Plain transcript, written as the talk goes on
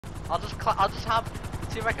I'll just hop.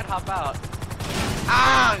 See if I can hop out.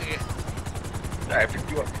 Ah! I picked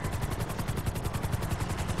you up.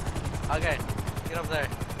 Okay, get up there.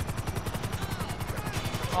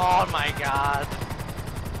 Oh my god.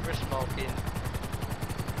 We're smoking.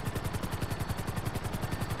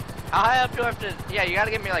 How high up do I have to? Yeah, you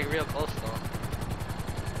gotta get me like real close though.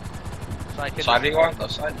 So I could. Side you on? The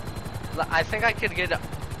side. I think I could get.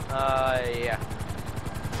 Yeah.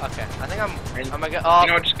 Okay, I think I'm gonna get. You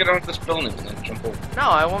know, just get on this building and then jump over. No,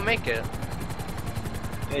 I won't make it.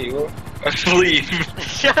 Yeah, you will. Leave.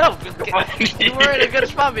 Shut up! You were in a good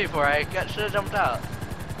spot before. I should have jumped out.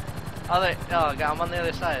 Oh, God, I'm on the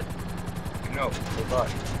other side. No, hold on.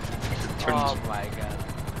 Oh my god.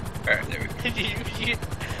 Alright, there we go.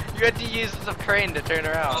 you had to use the crane to turn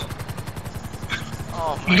around.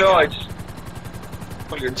 Oh my No, god. I just.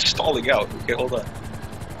 Oh, you're stalling out. Okay, hold on.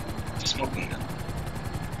 Just smoking now.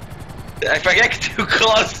 If I get too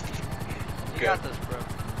close. You got this, bro.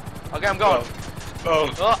 Okay, I'm going.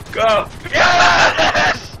 Oh, Oh. go!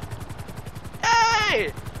 Yes!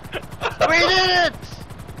 Hey! We did it!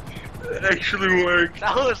 It actually worked.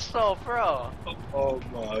 That was so pro. Oh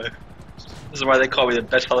my. This is why they call me the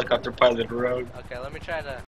best helicopter pilot around. Okay, let me try to.